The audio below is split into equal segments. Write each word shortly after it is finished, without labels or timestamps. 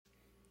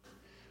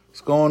What's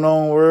going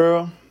on,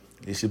 world?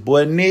 It's your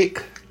boy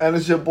Nick. And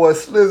it's your boy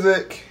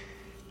Slizzick.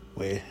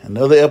 With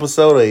another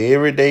episode of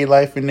Everyday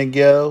Life in the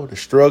Ghetto. The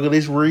struggle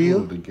is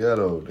real. Ooh, the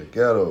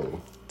ghetto.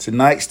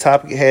 Tonight's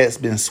topic has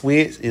been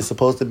switched. It's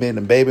supposed to be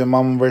the baby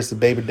mama versus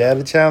baby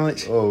daddy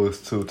challenge. Oh, it's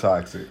too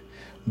toxic.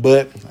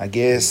 But I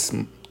guess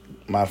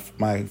my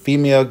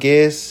female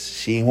guest,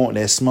 she didn't want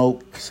that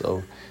smoke,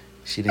 so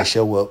she didn't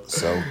show up.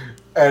 So.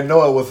 And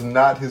no, it was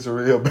not his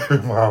real baby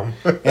mom.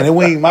 And it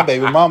wasn't my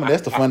baby mama.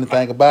 That's the funny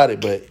thing about it.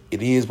 But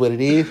it is what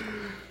it is.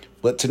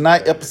 But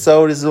tonight's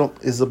episode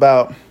is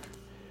about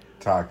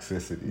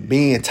toxicity,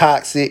 being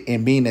toxic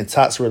and being in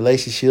toxic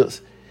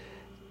relationships.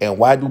 And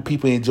why do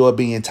people enjoy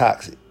being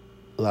toxic?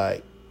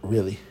 Like,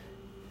 really?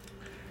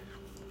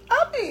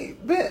 I mean,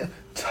 man,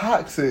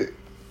 toxic.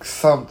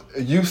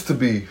 It used to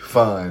be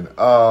fun.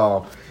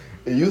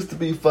 It used to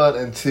be fun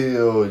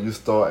until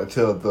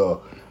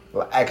the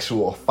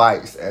actual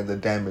fights and the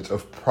damage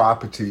of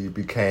property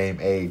became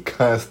a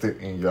constant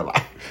in your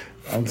life.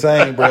 I'm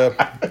saying, bro,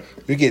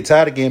 you get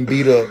tired of getting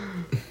beat up.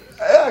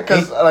 Yeah,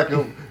 because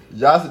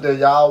y'all sit there,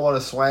 y'all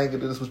want to swing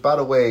into this. Which, by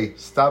the way,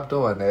 stop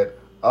doing that.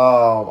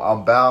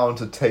 I'm bound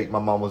to take my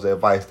mama's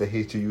advice to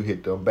hit you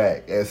hit them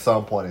back at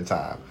some point in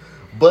time.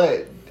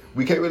 But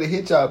we can't really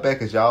hit y'all back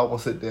because y'all will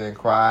sit there and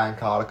cry and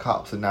call the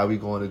cops, and now we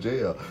going to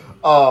jail.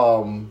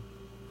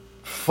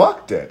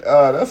 Fuck that.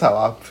 That's how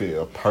I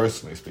feel,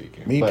 personally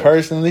speaking. Me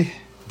personally,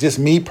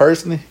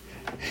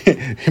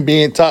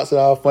 being toxic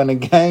all fun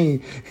and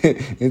game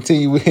until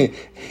you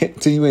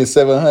win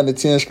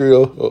 710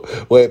 screw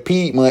or at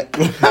Piedmont.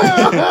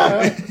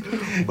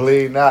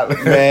 Bleed out.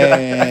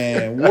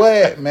 Man,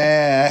 what,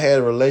 man? I had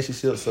a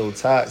relationship so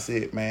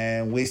toxic,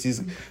 man, which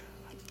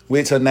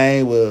her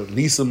name was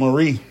Lisa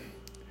Marie.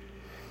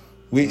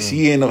 Which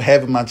she ended up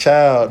having my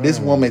child. This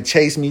woman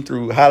chased me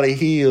through Holly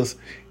Hills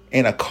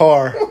in a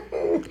car,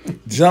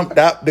 jumped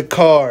out the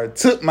car,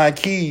 took my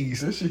keys.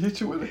 Did she hit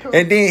you with the car?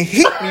 And then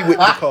hit me with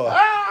the car.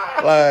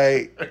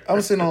 Like,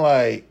 I'm sitting there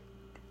like,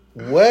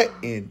 what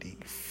in the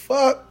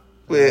fuck?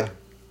 But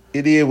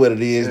it is what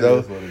it is, though.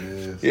 It is what it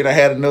is. Then I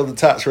had another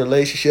toxic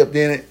relationship.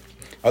 Then,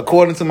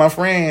 according to my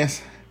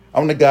friends,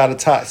 I'm the god of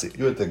toxic.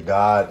 You're the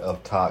god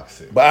of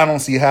toxic. But I don't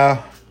see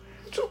how.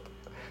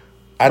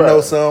 I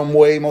know some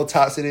way more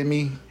toxic than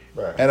me.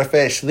 Right. Matter of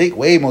fact, Slick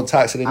way more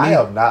toxic than me.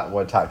 I am not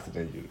more toxic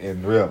than you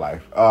in real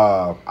life.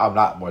 I'm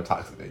not more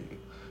toxic than you.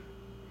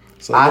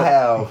 So I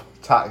have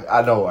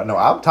I know.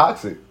 I'm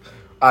toxic.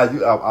 I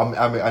know.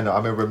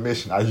 I'm in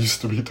remission. I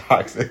used to be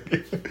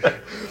toxic,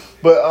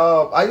 but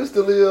I used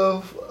to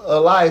live a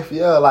life.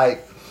 Yeah,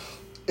 like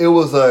it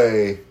was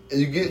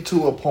you get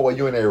to a point where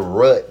you're in a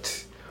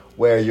rut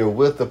where you're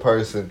with the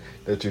person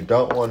that you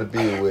don't want to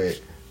be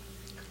with,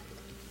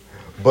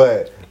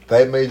 but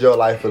they made your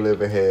life a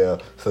living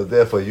hell, so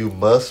therefore you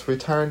must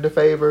return the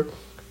favor.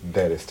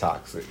 That is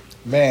toxic.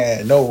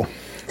 Man, no.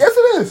 Yes,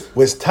 it is.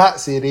 What's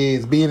toxic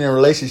is being in a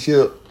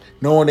relationship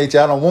knowing that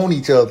y'all don't want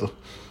each other.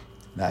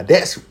 Now,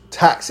 that's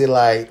toxic.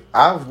 Like,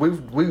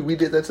 we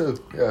did that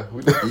too. Yeah,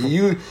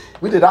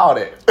 we did all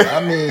that.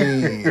 I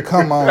mean,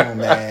 come on,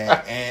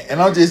 man. And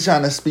I'm just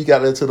trying to speak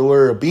out there to the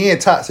world. Being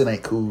toxic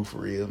ain't cool for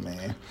real,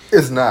 man.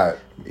 It's not.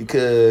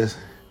 Because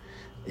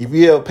if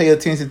you ever pay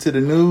attention to the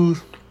news,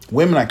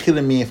 women are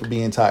killing men for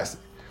being toxic.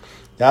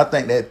 Y'all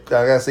think that,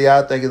 like I say,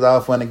 y'all think it's all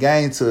fun and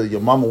game till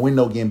your mama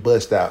window getting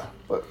bust out.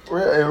 But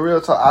in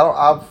real talk,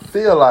 I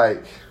feel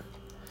like,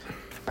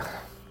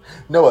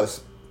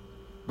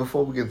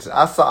 before we get into,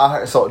 I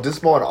heard, so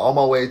this morning on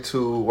my way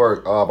to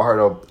work, I heard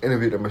an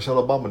interview that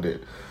Michelle Obama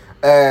did.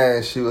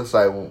 And she was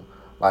like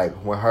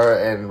when her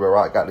and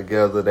Barack got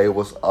together, they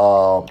was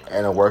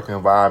in a work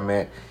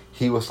environment.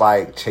 He was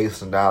like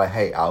chasing down, like,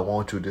 hey, I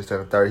want you, this, that,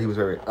 and the third. He was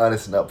very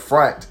honest and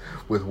upfront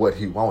with what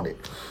he wanted.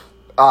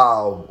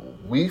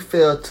 We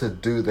fail to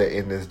do that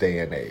in this day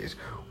and age.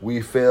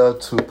 We fail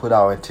to put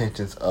our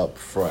intentions up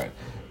front.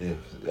 If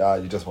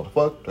you just want to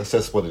fuck, that's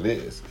just what it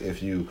is.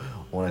 If you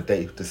want to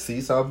date to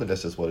see something,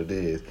 that's just what it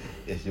is.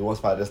 If you want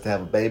somebody just to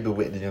have a baby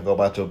with and you go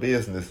about your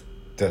business,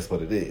 that's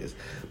what it is.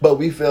 But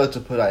we fail to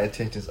put our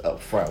intentions up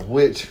front,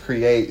 which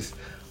creates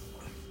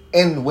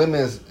in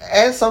women's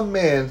and some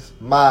men's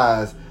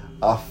minds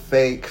a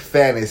fake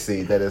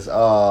fantasy that is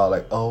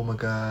like, oh my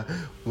God,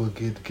 we'll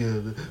get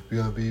together, we're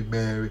gonna be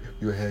married,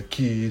 we're gonna have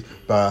kids,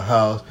 buy a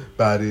house,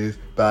 buy this,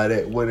 buy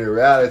that. When in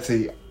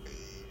reality,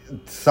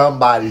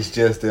 somebody's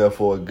just there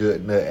for a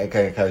good nut and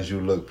because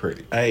you look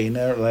pretty. Hey,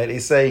 like they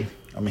say,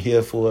 I'm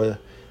here for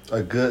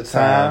a good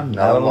time,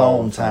 not a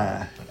long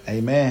time.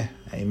 Amen.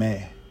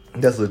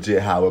 That's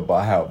legit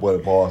what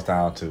it boils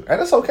down to,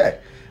 and it's okay.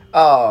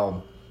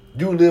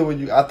 You live when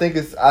you. I think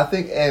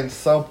in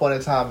some point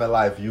in time in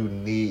life you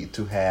need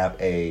to have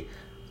a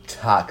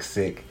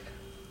toxic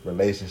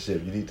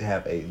relationship. You need to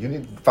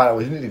find out.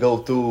 You need to go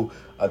through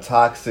a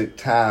toxic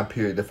time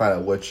period to find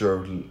out what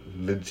your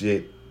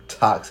legit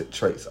toxic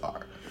traits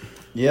are.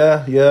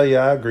 Yeah,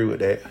 I agree with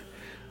that.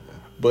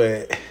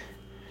 But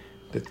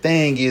the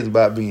thing is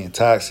about being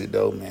toxic,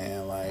 though,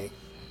 man. Like,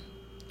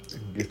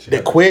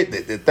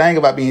 the thing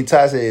about being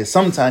toxic is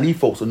sometimes these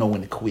folks will know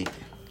when to quit.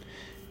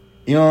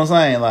 You know what I'm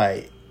saying?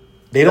 Like,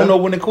 they don't know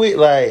when to quit.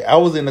 Like, I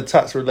was in a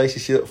toxic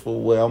relationship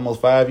for,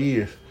 almost 5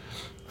 years.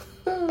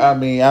 I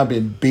mean, I've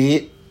been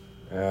bit,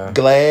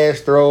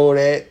 glass thrown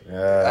at.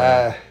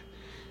 Yeah.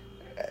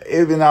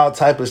 It's been all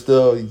type of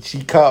stuff.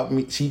 She caught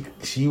me.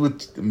 She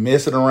was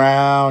messing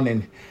around,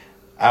 and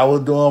I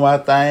was doing my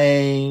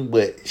thing,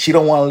 but she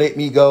don't want to let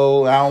me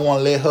go. I don't want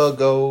to let her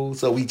go.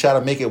 So we try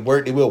to make it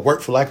work. It will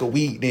work for like a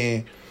week.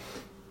 Then,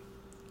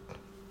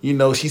 you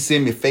know, she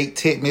send me fake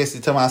text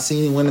message telling me I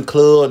seen you in the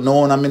club,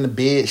 knowing I'm in the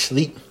bed,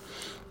 sleep.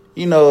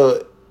 You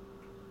know,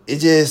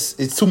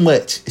 it's too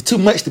much. It's too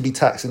much to be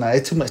toxic now.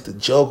 It's too much to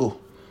juggle.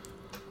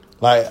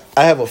 Like,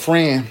 I have a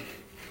friend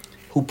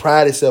who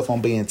pride himself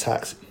on being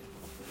toxic.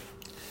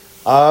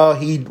 All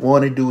he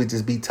want to do is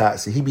just be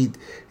toxic.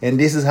 And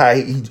this is how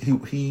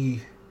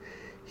he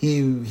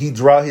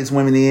draw his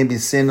women in, be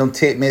sending them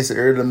text message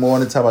early in the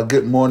morning, talking about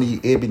good morning,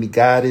 you ebony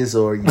goddess,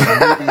 or you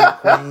Nubian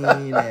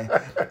queen, and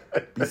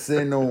be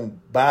sending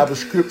them Bible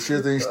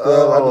scriptures and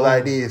stuff. I be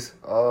like this.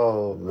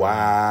 Oh,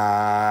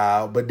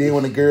 wow. But then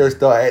when the girls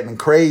start acting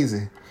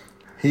crazy,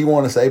 he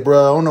want to say, bro,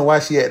 I don't know why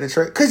she acting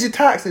crazy. Because you're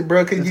toxic,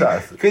 bro. Because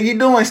you're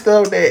doing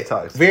stuff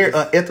that very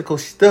unethical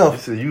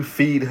stuff. So you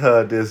feed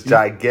her this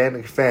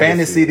gigantic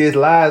fantasy. This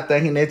lie,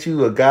 thinking that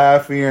you a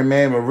God-fearing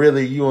man, but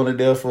really you only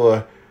there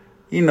for,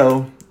 you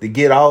know, to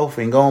get off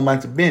and go on back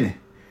to business.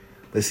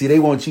 But see, they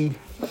want you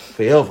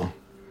forever. And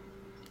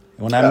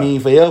when I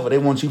mean forever, they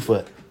want you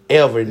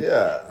forever.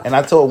 Yeah. And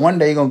I told one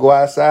day you're going to go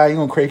outside, you're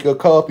going to crank your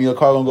car up, and your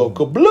car going to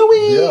go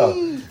kablooey. Yeah.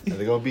 And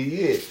they're going to be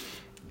it.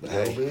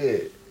 They're going to be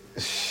it.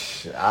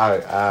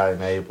 I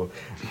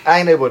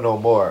ain't able no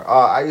more.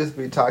 I used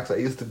to be toxic. I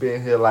used to be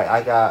in here like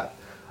I got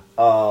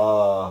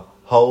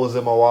holes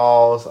in my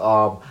walls.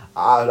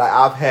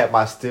 I've had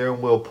my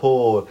steering wheel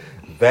pulled.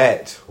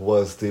 That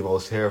was the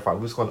most terrifying.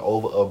 We was going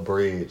over a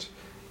bridge,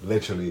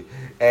 literally,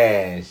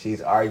 and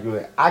she's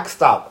arguing. I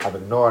stopped. I'm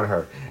ignoring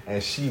her,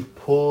 and she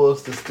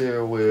pulls the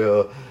steering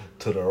wheel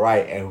to the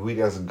right, and we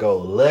just go.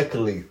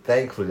 Luckily,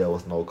 thankfully, there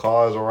was no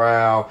cars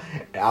around.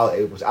 And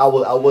I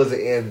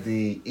wasn't in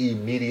the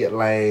immediate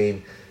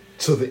lane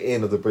to the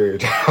end of the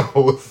bridge. I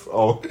was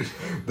on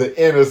the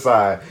inner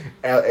side,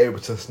 and able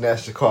to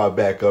snatch the car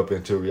back up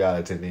into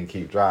reality and then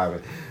keep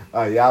driving.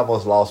 I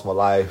almost lost my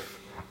life.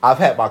 I've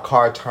had my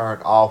car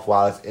turned off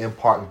while it's in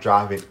park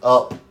driving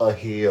up a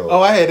hill.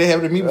 Oh, I had that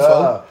happen to me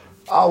before.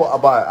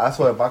 I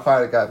swear, if my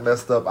car got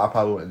messed up, I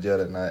probably went to jail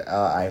that night.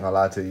 I ain't gonna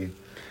lie to you.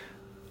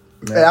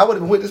 Man. And I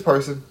wouldn't even with this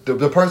person.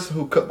 The person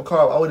who cut my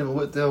car off, I wouldn't even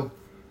with them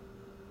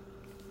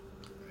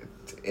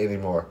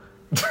anymore.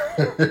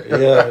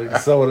 Yeah,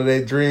 so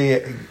that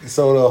dream,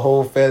 so the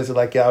whole fantasy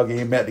like y'all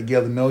getting back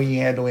together. No, you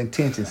ain't had no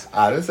intentions.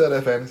 I didn't sell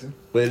that fantasy.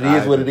 But it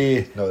is what it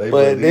is. No,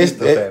 but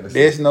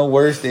there's no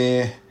worse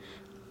than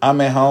I'm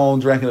at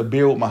home drinking a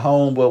beer with my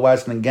homeboy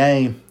watching the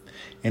game,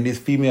 and this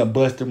female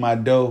busted my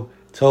door,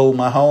 told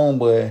my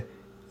homeboy,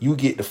 you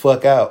get the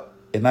fuck out.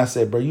 And I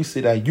said, bro, you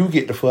sit down, you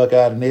get the fuck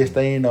out. And next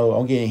thing you know,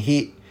 I'm getting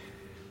hit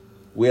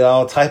with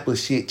all type of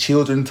shit.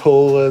 Children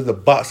toys, a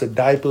box of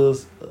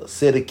diapers, a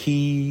set of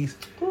keys.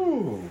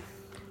 Ooh.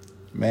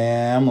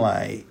 Man, I'm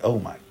like, oh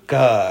my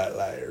God,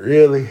 like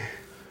really?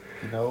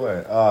 You know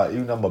what?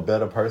 Even though I'm a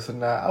better person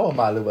now, I wouldn't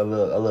mind living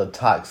a little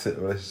toxic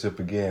relationship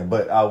again.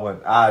 But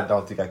I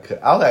don't think I could.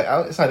 I was like,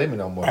 it's not in me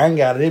no more. I ain't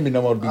got it in me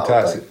no more to be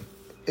toxic. Like,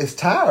 it's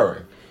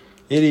tiring.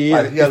 It is.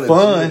 Like, it's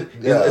fun.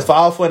 Yeah. It's for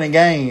all fun and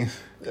games.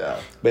 Yeah.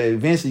 But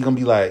eventually you're going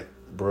to be like,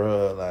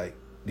 bruh, like,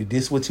 is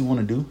this what you want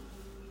to do?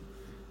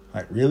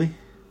 Like, really?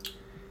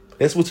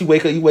 That's what you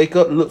wake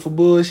up to look for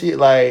bullshit?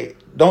 Like,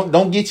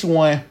 don't get you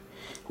one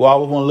who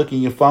always want to look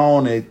in your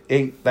phone and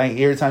think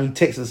every time you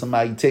texting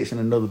somebody, you texting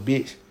another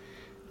bitch.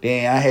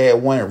 Then I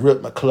had one that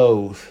ripped my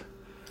clothes.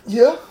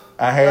 Yeah.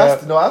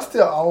 I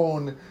still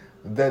own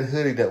that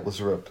hoodie that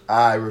was ripped.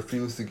 I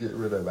refuse to get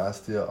rid of it. I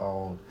still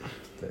own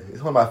that.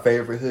 It's one of my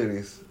favorite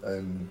hoodies,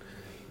 and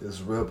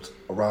it's ripped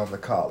around the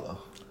collar.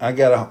 I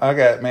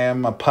got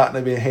man, my partner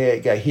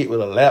got hit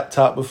with a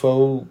laptop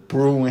before,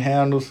 broom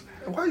handles.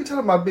 Why are you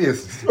telling my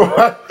business?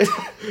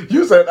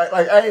 You said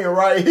like I ain't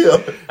right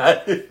here.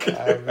 I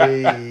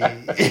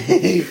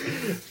mean,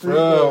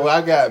 bro,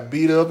 I got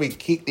beat up and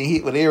kicked and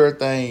hit with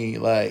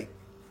everything. Like,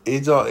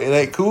 it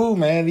ain't cool,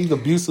 man. These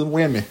abusive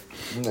women.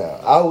 No,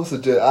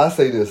 I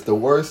say this: the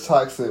worst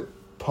toxic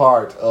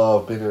part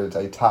of being in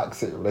a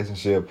toxic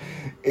relationship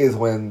is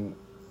when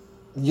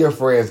your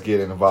friends get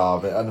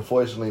involved, and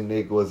unfortunately,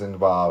 Nick was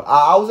involved.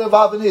 I was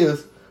involved in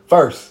his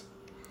first,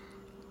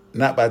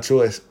 not by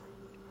choice.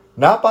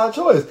 Not by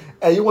choice.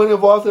 And you weren't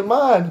involved in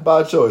mine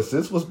by choice.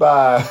 This was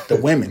by the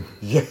women.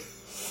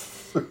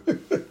 Yes.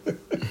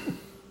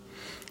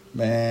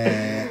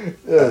 Man,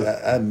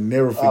 I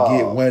never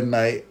forget one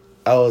night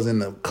I was in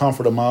the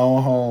comfort of my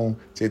own home.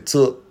 Just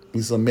took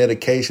me some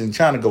medication,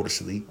 trying to go to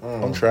sleep.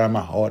 I'm trying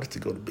my hardest to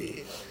go to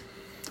bed.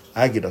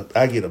 I get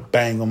a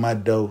bang on my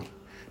door.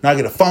 Now I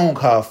get a phone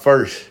call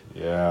first.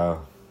 Yeah.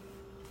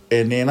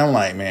 And then I'm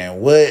like,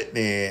 man, what?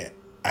 Then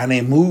I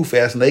didn't move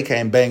fast, and they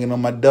came banging on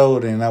my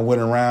door. Then I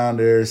went around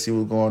there to see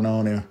what's going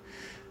on. And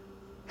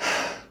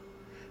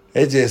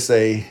It just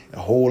say a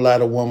whole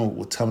lot of women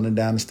were tumbling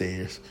down the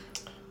stairs.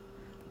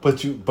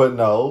 But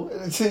no.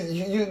 See,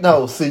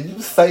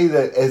 you say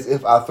that as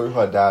if I threw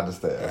her down the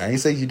stairs. I ain't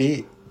say you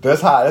did.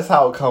 That's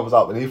how it comes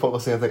up. And these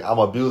folks saying think I'm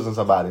abusing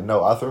somebody.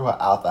 No, I threw her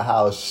out the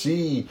house.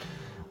 She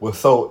was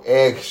so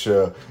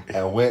extra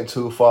and went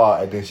too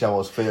far, and then she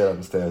almost fell down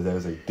the stairs.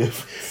 There's a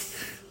difference.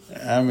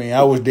 I mean,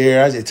 I was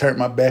there. I just turned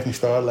my back and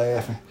started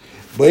laughing.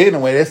 But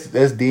anyway, that's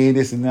then,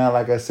 this, and now.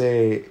 Like I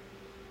said,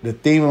 the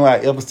theme of my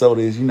episode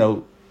is,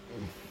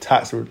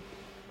 toxic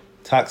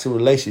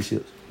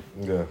relationships.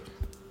 Yeah.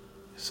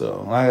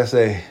 So, like I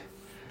say,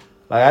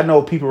 like I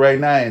know people right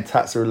now in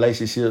toxic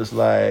relationships,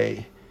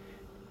 like,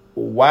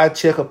 why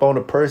check up on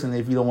a person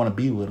if you don't want to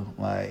be with them?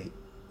 Like, you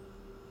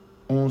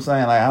know what I'm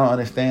saying? Like, I don't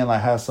understand, like,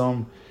 how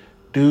some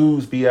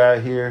dudes be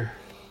out here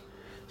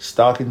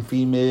stalking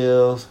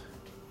females,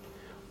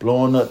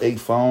 blowing up their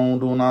phone,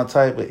 doing all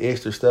type of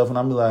extra stuff, and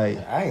I'm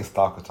like, I ain't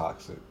stalker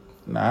toxic.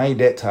 Nah, I ain't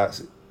that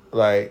toxic.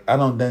 Like, I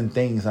done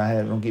things I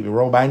have. Don't get me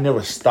wrong, but I ain't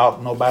never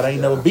stalked nobody. I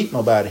ain't never beat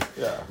nobody.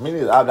 Yeah, me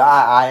neither.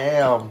 I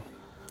am.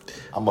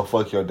 I'm gonna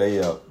fuck your day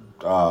up.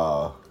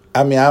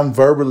 I mean, I'm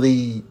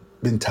verbally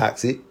been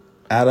toxic.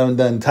 I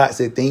done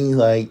toxic things,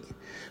 like,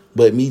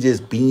 but me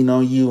just being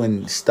on you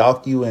and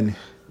stalk you and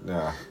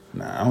nah,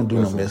 I don't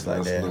do no mess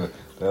like that.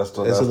 That's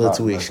a little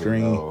too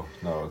extreme.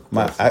 No,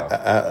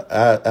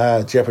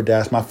 I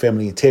jeopardize my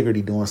family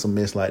integrity doing some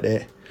mess like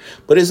that.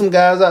 But there's some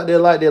guys out there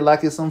like that,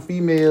 like it's some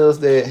females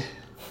that,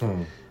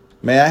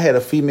 man, I had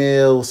a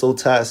female so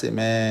toxic,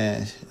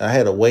 man. I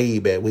had a way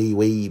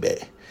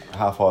back.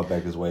 How far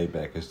back is way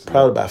back?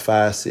 Probably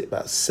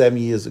about 7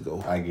 years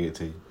ago. I get it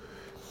to you.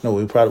 No,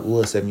 it probably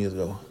was 7 years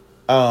ago.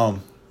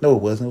 No,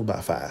 it wasn't. It was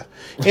about 5.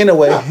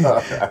 Anyway,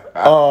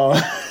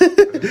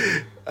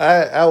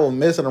 I was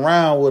messing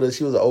around with her.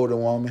 She was an older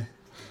woman.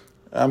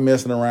 I'm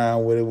messing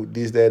around with her with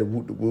this, that,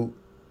 and whoop.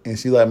 And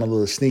she like my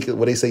little sneaker,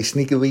 what they say,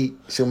 sneaky link.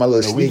 She was my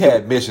little We sneaker.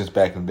 had missions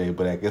back in the day,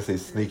 but I guess they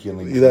sneaky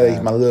link.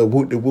 Like my little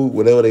whoop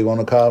whatever they want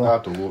to call them.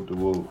 Not the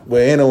whoop.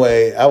 But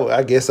anyway,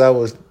 I guess I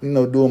was,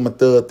 doing my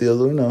thug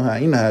thizzle. You know how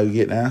you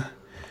get now.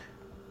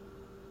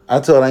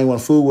 I told her I ain't want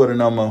to fool with her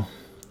no more.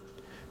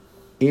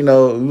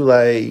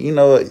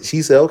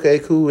 She said, okay,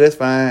 cool, that's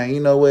fine.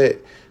 You know what?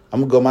 I'm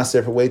going to go my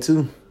separate way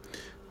too.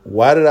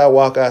 Why did I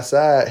walk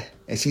outside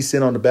and she's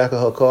sitting on the back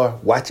of her car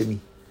watching me?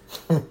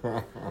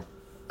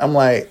 I'm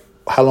like,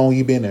 how long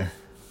you been there?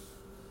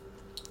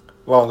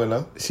 Long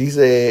enough. She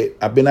said,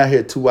 I've been out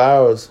here 2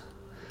 hours.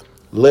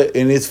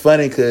 And it's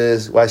funny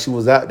because while she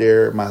was out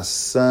there, my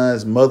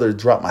son's mother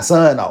dropped my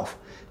son off.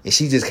 And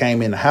she just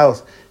came in the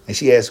house and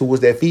she asked who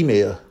was that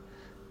female.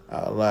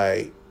 I was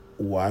like,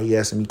 why are you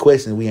asking me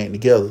questions? We ain't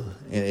together.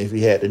 And if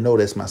you had to know,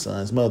 that's my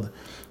son's mother.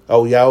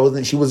 Oh, y'all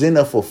wasn't. She was in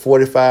there for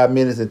 45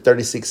 minutes and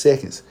 36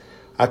 seconds.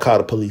 I called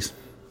the police.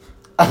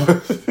 I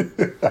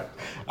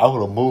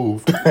would have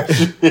moved.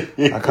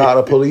 I called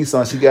the police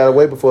on. She got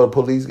away before the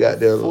police got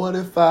there.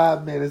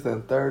 45 minutes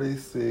and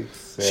 36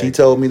 seconds. She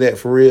told me that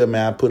for real,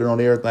 man. I put it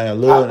on everything. I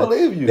love it. I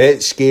believe you.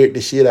 That scared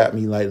the shit out of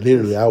me. Like,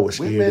 literally, I was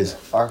scared. Women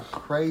are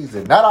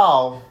crazy. Not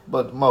all,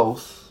 but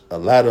most. A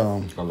lot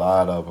of them. A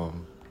lot of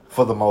them.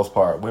 For the most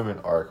part, women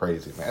are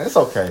crazy, man. It's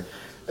okay.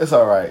 It's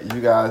all right.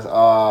 You guys,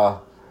 I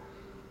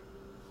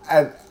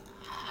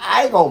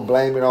ain't gonna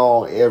blame it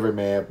on every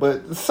man,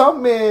 but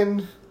some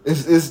men,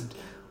 is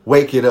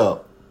wake it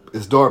up.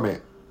 It's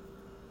dormant.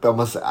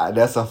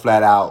 That's a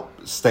flat out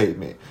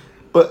statement.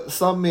 But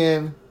some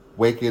men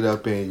wake it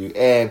up in you,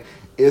 and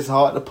it's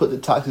hard to put the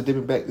toxic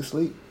demon back to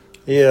sleep.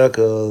 Yeah,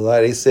 cause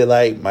like they said,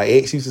 like my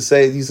ex used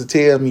to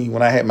tell me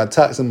when I had my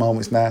toxic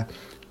moments. Now,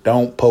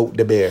 don't poke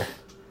the bear.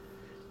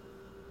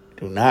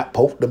 Do not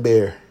poke the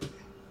bear,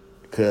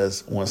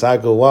 because once I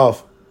go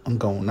off, I'm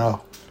going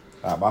off.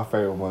 My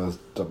favorite one is,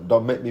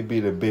 don't make me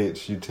be the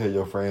bitch you tell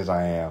your friends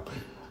I am.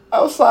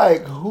 I was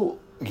like, who?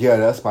 Yeah,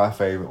 that's my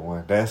favorite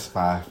one. That's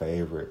my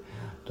favorite.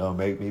 Don't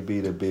make me be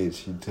the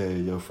bitch you tell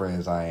your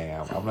friends I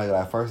am. I'm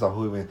like first off,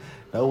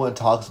 no one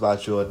talks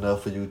about you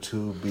enough for you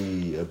to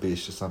be a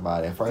bitch to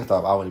somebody. And first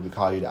off, I wouldn't even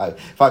call you that.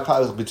 If I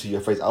call you a bitch to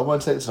your face, I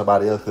wouldn't say it to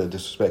somebody else because it's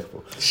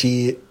disrespectful.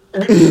 Shit.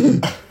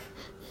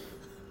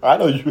 I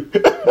know you.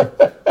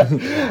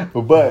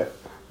 But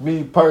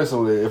me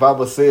personally, if I'm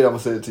going to say it, I'm going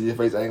to say it to your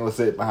face. I ain't going to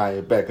say it behind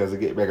your back because it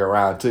get back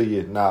around to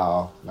you.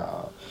 No.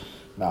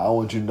 I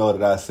want you to know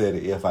that I said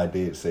it if I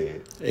did say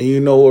it. And you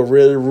know what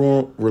really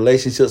ruin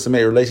relationships and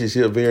make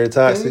relationships very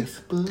toxic?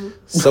 Facebook.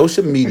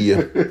 Social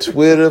media.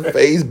 Twitter,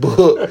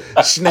 Facebook,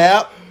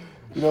 Snap.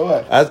 You know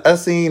what? I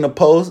seen a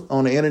post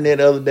on the internet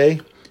the other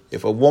day.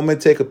 If a woman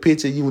take a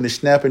picture of you in the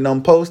Snap and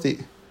don't post it,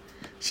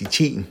 she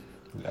cheating.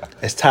 Yeah.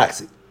 That's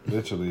toxic.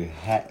 Literally.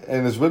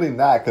 And it's really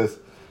not because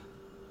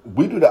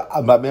we do that.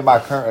 Me and my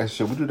current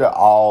relationship, we do that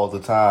all the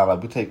time.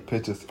 Like, we take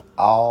pictures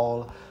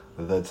all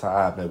the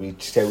time that we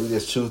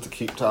just choose to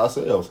keep to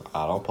ourselves.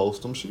 I don't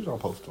post them. She don't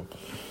post them.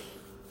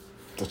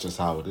 That's just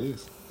how it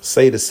is.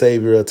 Say the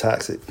savior of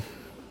toxic.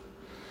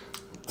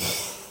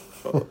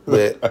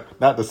 But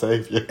not the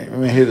savior.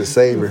 I'm here to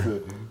save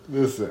her.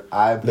 Listen,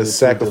 I'm The here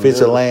sacrificial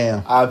to deliver,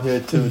 lamb. I'm here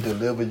to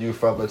deliver you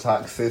from the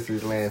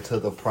toxicity land to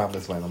the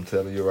promised land. I'm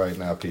telling you right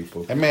now,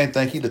 people. That man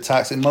think he the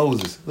toxic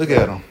Moses. Look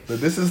at him.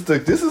 But this is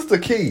the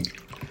key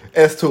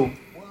as to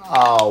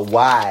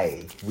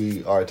why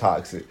we are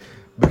toxic,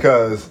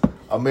 because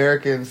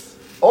Americans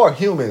or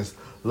humans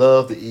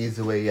love the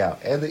easy way out,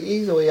 and the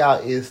easy way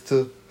out is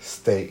to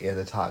stay in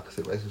a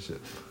toxic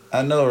relationship.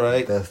 I know,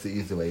 right? That's the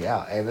easy way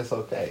out, and it's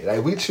okay.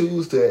 Like, we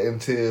choose that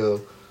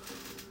until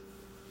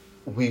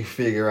we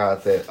figure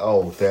out that,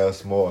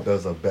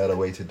 there's a better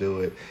way to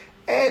do it,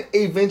 and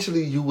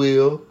eventually you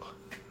will.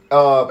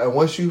 And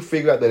once you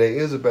figure out that there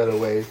is a better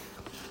way,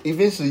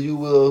 eventually you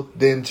will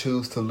then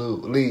choose to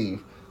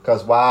leave.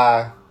 Because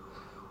why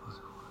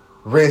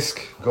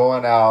risk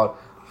going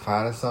out,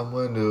 finding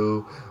someone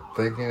new,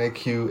 thinking they're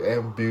cute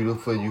and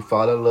beautiful, you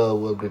fall in love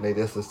with them, and they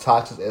just as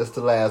toxic as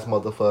the last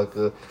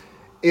motherfucker.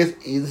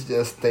 It's easy to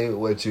just stay with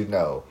what you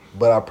know.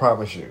 But I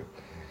promise you,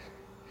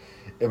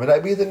 it may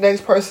not be the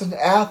next person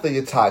after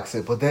you're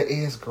toxic, but there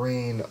is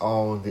green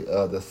on the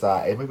other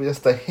side. It may be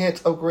just a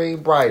hint of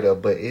green brighter,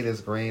 but it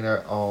is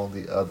greener on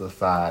the other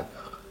side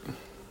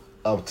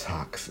of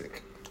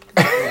toxic.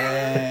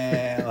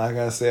 Man, like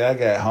I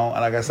said,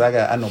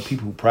 I know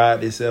people who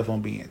pride themselves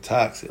on being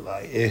toxic.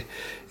 Like it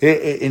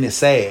and it's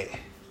sad.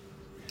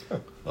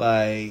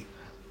 Like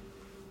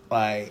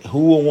who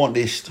will want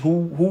this? Who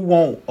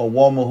want a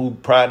woman who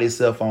pride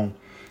herself on?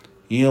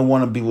 You don't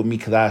want to be with me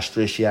because I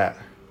stress you out.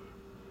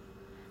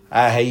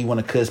 I hate you want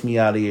to cuss me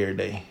out every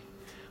day.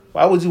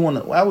 Why would you want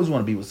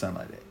to be with something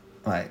like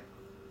that?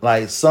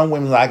 Like some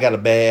women, I got a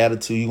bad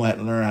attitude. You gonna have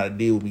to learn how to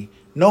deal with me.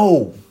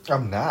 No,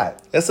 I'm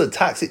not. That's a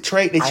toxic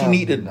trait that you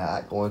need to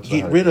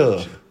get rid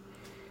of. You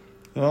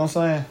know what I'm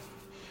saying?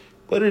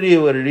 But it is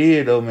what it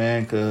is, though,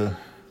 man. Cause,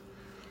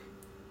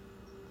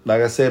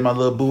 like I said, my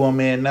little boo on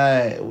man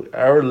night,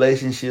 our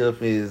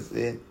relationship is.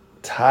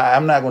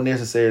 I'm not gonna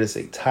necessarily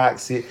say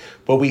toxic,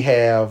 but we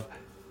have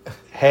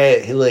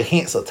had little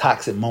hints of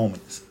toxic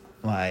moments.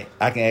 Like,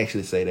 I can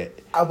actually say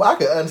that. I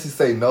can honestly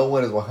say no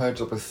one is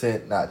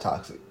 100% not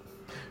toxic.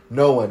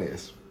 No one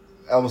is.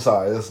 I'm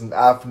sorry. There's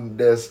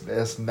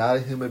not a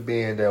human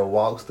being that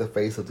walks the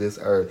face of this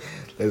earth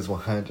that is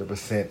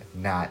 100%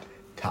 not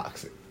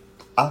toxic.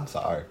 I'm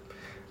sorry.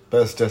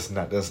 There's just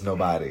not. There's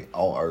nobody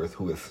on earth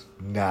who is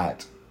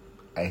not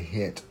a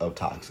hint of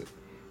toxic.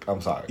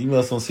 I'm sorry. You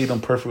must don't see them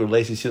perfect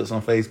relationships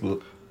on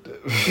Facebook.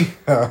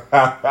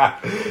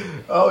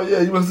 Oh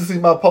yeah, you must have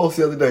seen my post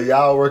the other day.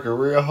 Y'all working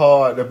real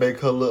hard to make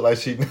her look like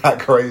she not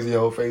crazy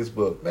on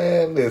Facebook.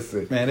 Man,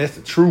 listen. Man, that's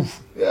the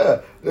truth.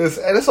 Yeah,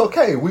 and it's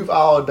okay. We've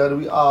all done it.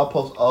 We all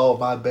post, oh,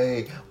 my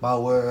babe, my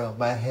world,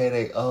 my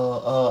headache, I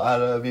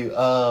love you,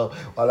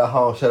 while at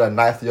home shut a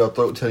knife to your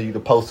throat telling you to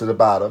post it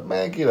about her.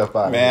 Man, get up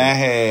out of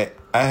here.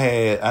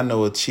 Man, I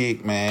know a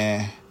chick,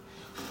 man,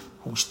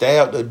 who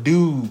stabbed a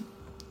dude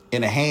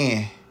in the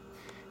hand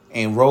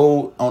and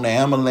rode on the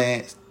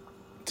ambulance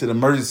to the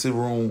emergency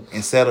room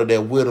and sat up there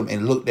with him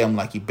and looked at him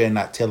like, you better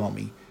not tell on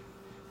me.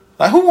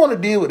 Like, who want to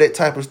deal with that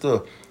type of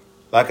stuff?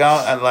 I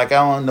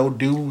don't know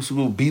dudes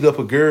who beat up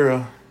a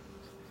girl.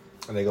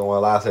 And they gonna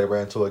lie, say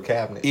ran into a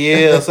cabinet.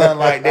 Yeah, something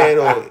like that.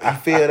 Or he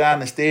fell down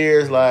the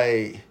stairs.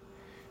 Like,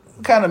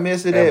 what kind of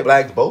mess is that?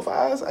 Black both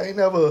eyes? I ain't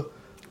never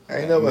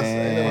heard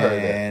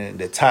that.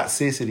 The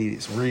toxicity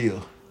is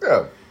real.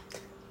 Yeah.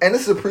 And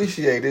it's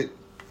appreciated.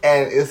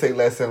 And it's a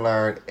lesson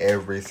learned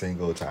every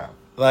single time.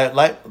 Like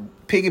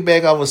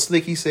piggyback off what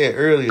Slicky said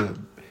earlier,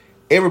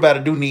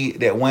 everybody do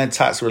need that one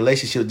toxic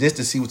relationship just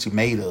to see what you're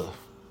made of.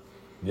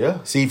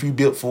 Yeah. See if you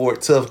built for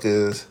it tough,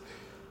 because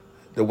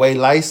the way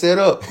life set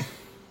up,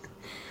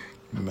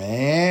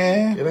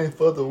 man. It ain't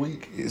for the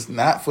weak. It's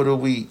not for the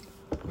weak.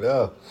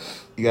 Yeah.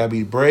 You gotta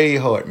be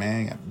Braveheart,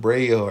 man. You gotta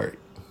Braveheart.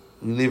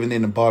 We living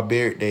in the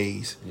barbaric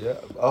days. Yeah.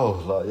 Oh,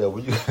 Lord.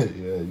 Yeah.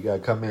 You gotta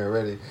come in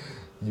ready.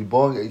 You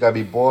gotta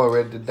be born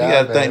ready to die. You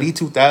gotta think these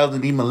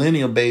 2000, these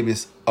millennial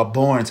babies are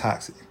born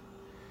toxic.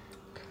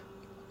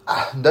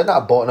 They're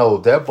not born. No,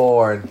 they're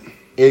born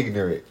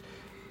ignorant.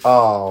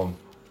 I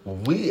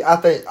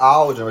think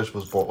our generation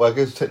was born. Well, I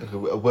guess technically,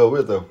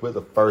 we're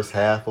the first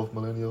half of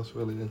millennials,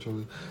 really and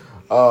truly.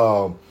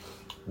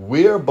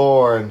 We're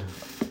born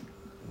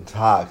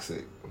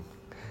toxic.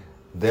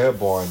 They're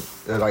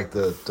like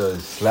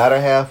the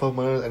latter half of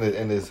millennials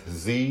and this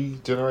Z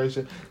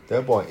generation.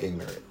 They're born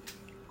ignorant.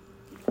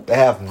 They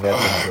have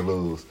nothing to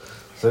lose,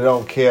 so they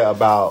don't care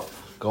about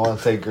going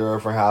to their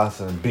girlfriend house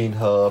and beating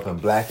her up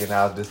and blacking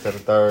out this, that,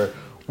 and third.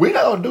 We're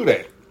not gonna do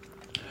that.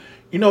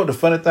 You know what the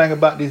funny thing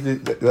about this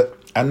is,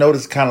 I know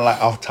this is kind of like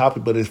off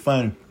topic, but it's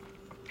funny.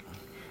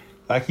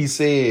 Like he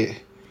said,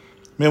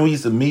 man, we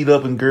used to meet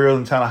up and girls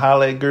and trying to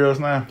holler at girls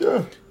now.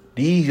 Yeah.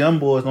 These young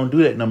boys don't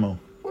do that no more.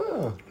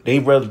 Yeah. They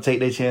rather take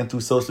their chance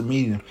through social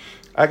media.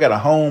 I got a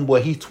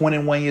homeboy. He's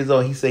 21 years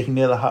old. He said he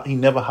never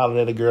hollered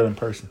at a girl in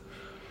person.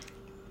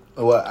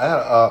 Well,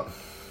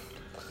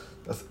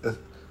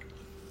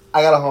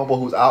 I got a homeboy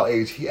who's our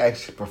age. He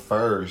actually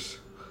prefers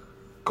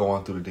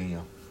going through the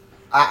DM.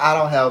 I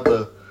don't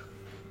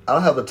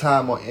have the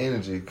time or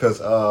energy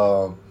because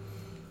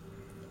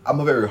I'm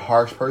a very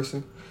harsh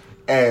person,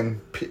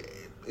 and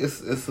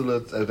it's a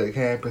little they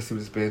can perceive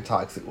as being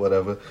toxic,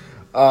 whatever.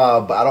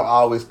 But I don't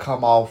always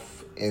come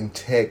off in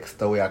text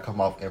the way I come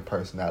off in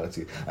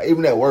personality.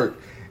 Even at work,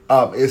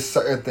 it's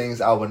certain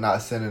things I would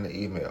not send in an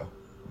email.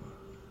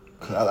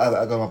 Cause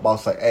I go to my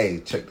boss like,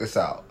 hey, check this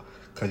out.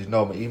 Because my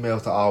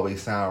emails don't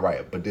always sound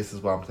right. But this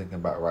is what I'm thinking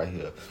about right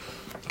here.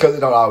 Because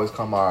it don't always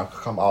come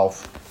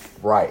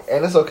off right.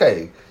 And it's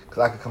okay.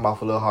 Because I can come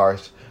off a little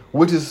harsh.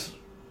 Which is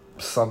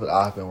something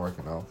I've been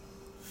working on.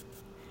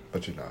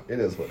 But it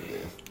is what it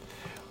is.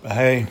 But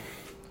hey,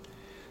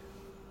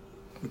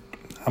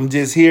 I'm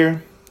just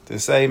here to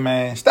say,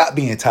 man, stop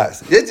being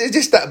toxic.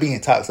 Just stop being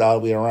toxic all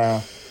the way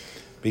around.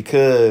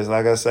 Because,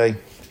 like I say,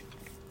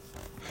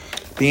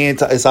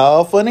 it's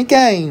all fun and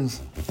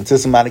games until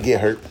somebody get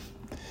hurt.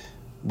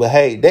 But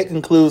hey, that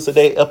concludes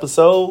today's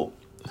episode.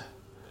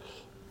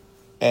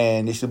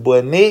 And it's your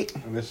boy Nick.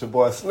 And it's your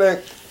boy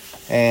Slick.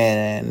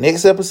 And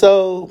next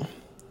episode,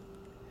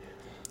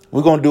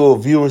 we're going to do a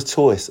viewer's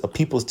choice, a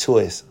people's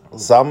choice.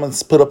 So I'm going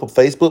to put up a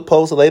Facebook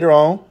post later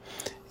on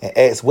and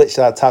ask what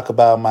should I talk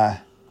about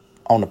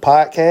on the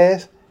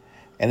podcast.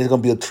 And it's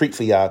going to be a treat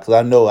for y'all because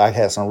I know I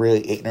have some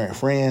really ignorant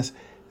friends.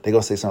 They're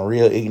going to say some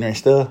real ignorant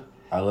stuff.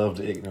 I love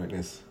the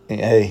ignorantness.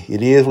 And hey,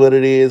 it is what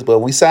it is. But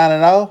we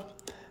signing off.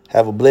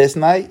 Have a blessed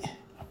night.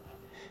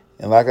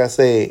 And like I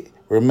said,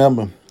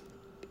 remember,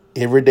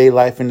 everyday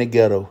life in the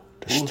ghetto,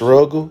 the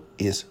struggle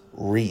is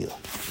real.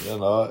 Yeah,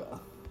 Lord.